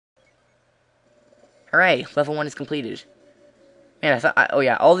Hooray, level 1 is completed. Man, oh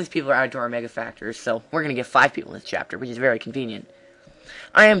yeah, all these people are added to our Mega Factors, so we're gonna get 5 people in this chapter, which is very convenient.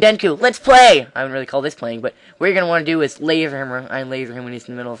 I am Denku, let's play! I wouldn't really call this playing, but what you're gonna want to do is laser him when he's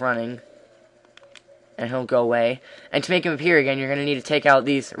in the middle of running. And he'll go away. And to make him appear again, you're gonna need to take out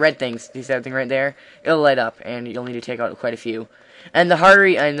these red things. See that thing right there? It'll light up, and you'll need to take out quite a few. And the harder,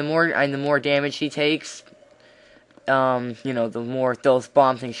 and the more damage he takes, you know, the more those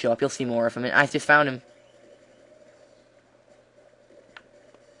bomb things show up. You'll see more of them. And I just found him.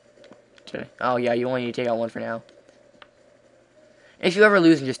 Oh yeah, you only need to take out one for now. If you ever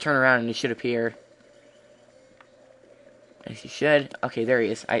lose him, just turn around and he should appear. Yes, you should. Okay, there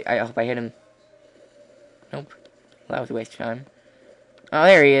he is. I hope I hit him. Nope. Well, that was a waste of time. Oh,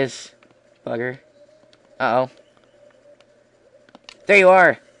 there he is. Bugger. Uh-oh. There you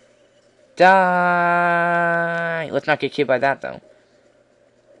are. Die. Let's not get killed by that, though.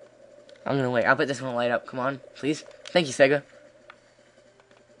 I'm gonna wait. I'll bet this one will light up. Come on, please. Thank you, Sega.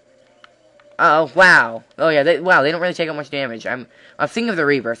 Uh-oh, wow. Oh, yeah, wow, they don't really take out much damage. I'm thinking of the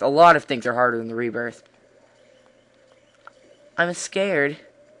Rebirth. A lot of things are harder than the Rebirth. I'm scared.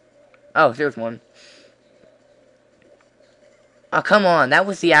 Oh, there's one. Oh, come on. That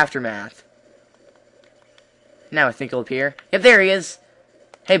was the Aftermath. Now I think he'll appear. Yep, there he is.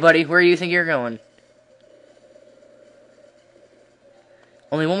 Hey, buddy, where do you think you're going?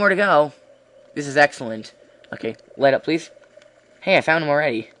 Only one more to go. This is excellent. Okay, light up, please. Hey, I found him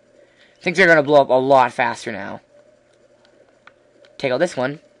already. Things are going to blow up a lot faster now. Take out this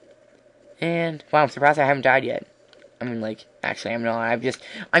one. And, wow, I'm surprised I haven't died yet. I mean, like, actually, I'm not.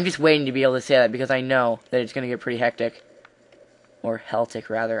 I'm just waiting to be able to say that because I know that it's going to get pretty hectic. Or Heltic,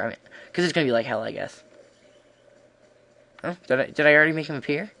 rather. I mean, because it's going to be like hell, I guess. Oh, did I already make him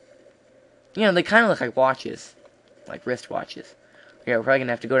appear? You know, they kind of look like watches. Like wrist watches. Yeah, we're probably going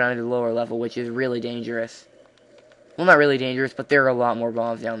to have to go down to the lower level, which is really dangerous. Well, not really dangerous, but there are a lot more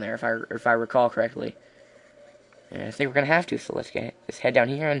bombs down there, if I recall correctly. And I think we're going to have to, so let's head down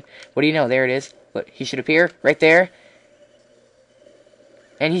here, and what do you know, there it is. But he should appear, right there.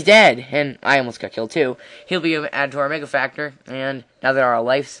 And he's dead, and I almost got killed too. He'll be added to our Mega Factor, and now that our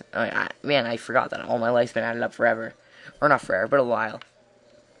lives... man, I forgot that all my life's been added up forever. Or not forever, but a while.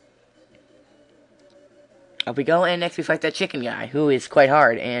 Up we go, and next we fight that chicken guy, who is quite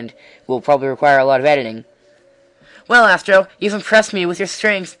hard, and will probably require a lot of editing. Well, Astro, you've impressed me with your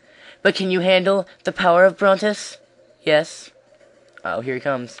strength, but can you handle the power of Brontus? Yes. Oh, here he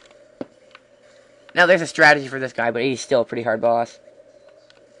comes. Now, there's a strategy for this guy, but he's still a pretty hard boss.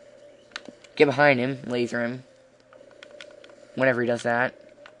 Get behind him, laser him. Whenever he does that.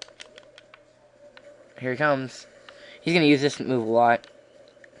 Here he comes. He's going to use this move a lot.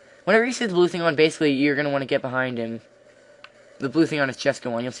 Whenever he sees the blue thing on, basically, you're going to want to get behind him. The blue thing on his chest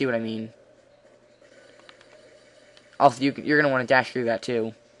go on, you'll see what I mean. Also, you're going to want to dash through that,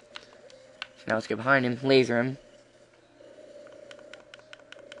 too. So now let's get behind him, laser him.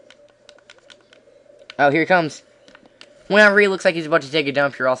 Oh, here he comes. Whenever he looks like he's about to take a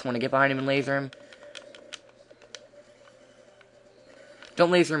dump, you also want to get behind him and laser him.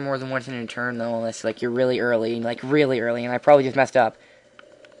 Don't laser him more than once in a turn, though, unless, like, you're really early, and I probably just messed up.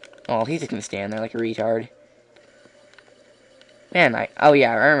 Oh, he's just going to stand there like a retard. Man, oh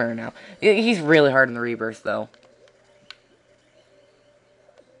yeah, I remember now. He's really hard in the Rebirth, though.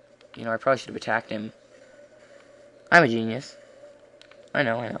 You know, I probably should have attacked him. I'm a genius. I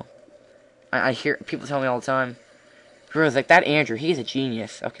know. I hear people tell me all the time. Everyone's like, that Andrew, he's a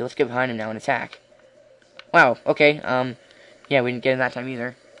genius. Okay, let's get behind him now and attack. Wow, okay, yeah, we didn't get him that time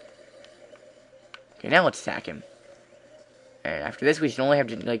either. Okay, now let's attack him. And after this, we should only have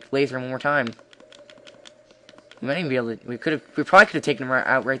to, like, laser him one more time. We might even be able to, we probably could have taken him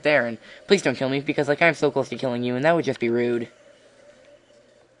out right there, and please don't kill me, because, like, I'm so close to killing you, and that would just be rude.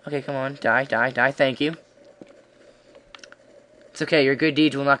 Okay, come on, die, thank you. It's okay, your good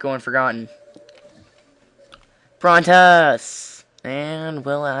deeds will not go unforgotten. Brontus! And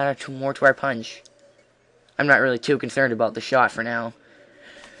we'll add 2 more to our punch. I'm not really too concerned about the shot for now.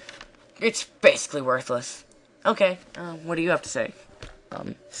 It's basically worthless. Okay, what do you have to say?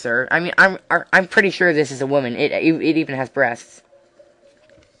 Sir? I mean, I'm pretty sure this is a woman. It even has breasts.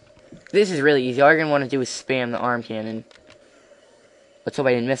 This is really easy. All you're going to want to do is spam the arm cannon. Let's hope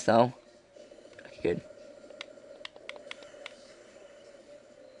I didn't miss, though. Okay, good.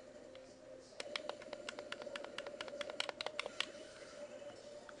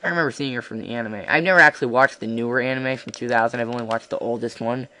 I remember seeing her from the anime. I've never actually watched the newer anime from 2000. I've only watched the oldest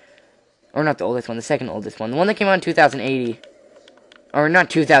one. Or not the oldest one, the second oldest one. The one that came out in 2080. Or not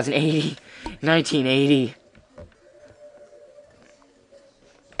 2080. 1980.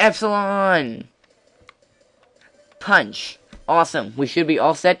 Epsilon! Punch. Awesome. We should be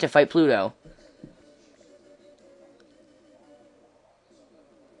all set to fight Pluto.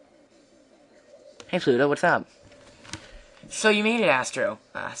 Hey Pluto, what's up? So you made it, Astro.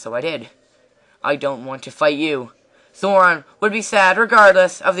 So I did. I don't want to fight you. Zoran would be sad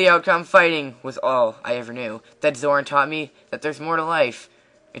regardless of the outcome. Fighting was all I ever knew. That Zoran taught me that there's more to life.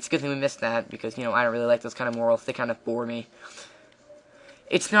 It's a good thing we missed that because, you know, I don't really like those kind of morals. They kind of bore me.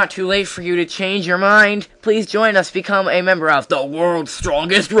 It's not too late for you to change your mind. Please join us. Become a member of the world's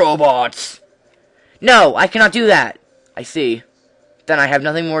strongest robots. No, I cannot do that. I see. Then I have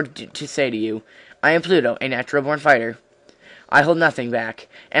nothing more to say to you. I am Pluto, a natural-born fighter. I hold nothing back,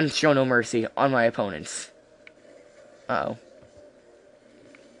 and show no mercy on my opponents. Uh-oh.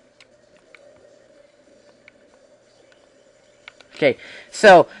 Okay,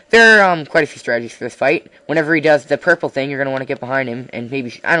 so there are quite a few strategies for this fight. Whenever he does the purple thing, you're going to want to get behind him, and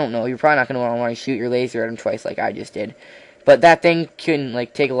maybe, I don't know, you're probably not going to want to shoot your laser at him twice like I just did. But that thing can,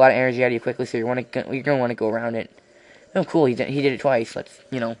 like, take a lot of energy out of you quickly, so you're going to want to go around it. Oh, cool, he did it twice. Let's,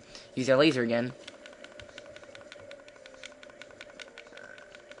 you know, use our laser again.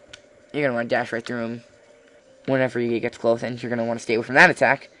 You're going to want to dash right through him whenever he gets close, and you're going to want to stay away from that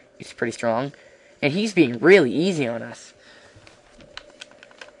attack. It's pretty strong. And he's being really easy on us.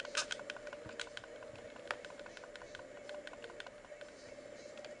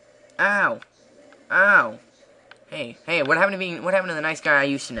 Ow. Ow. Hey, what happened to the nice guy I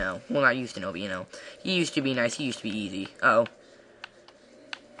used to know? Well, not used to know, but you know. He used to be nice, he used to be easy. Uh-oh.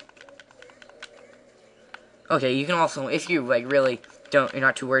 Okay, you can also, if you, like, really you're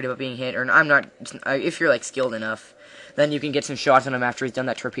not too worried about being hit, or if you're, like, skilled enough, then you can get some shots on him after he's done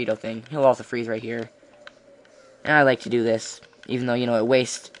that torpedo thing. He'll also freeze right here. And I like to do this, even though, you know, it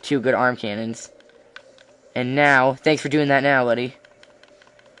wastes 2 good arm cannons. And now, thanks for doing that now, buddy.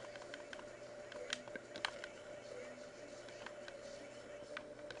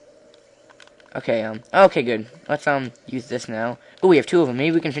 Okay, okay, good. Let's, use this now. Oh, we have 2 of them.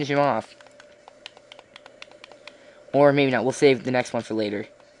 Maybe we can finish him off. Or maybe not. We'll save the next one for later.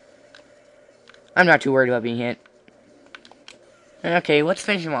 I'm not too worried about being hit. Okay, let's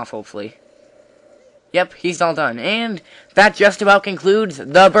finish him off, hopefully. Yep, he's all done. And that just about concludes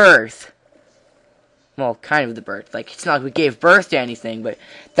the birth. Well, kind of the birth. Like, it's not like we gave birth to anything, but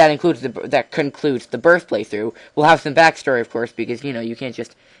that concludes the birth playthrough. We'll have some backstory, of course, because, you know, you can't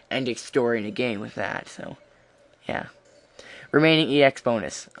just end a story in a game with that, so, yeah. Remaining EX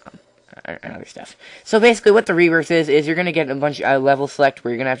bonus. And other stuff. So basically what the rebirth is you're going to get a bunch of level select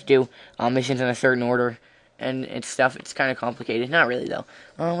where you're going to have to do missions in a certain order and it's stuff. It's kind of complicated. Not really, though.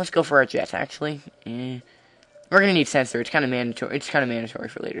 Let's go for our jet, actually. We're going to need sensor. It's kind of mandatory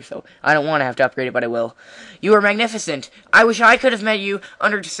for later, so I don't want to have to upgrade it, but I will. You are magnificent. I wish I could have met you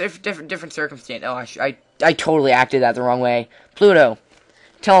under different circumstances. Oh, I totally acted that the wrong way. Pluto,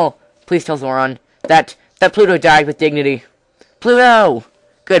 please tell Zoran that Pluto died with dignity. Pluto!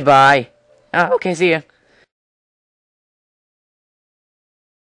 Goodbye. Okay, see ya.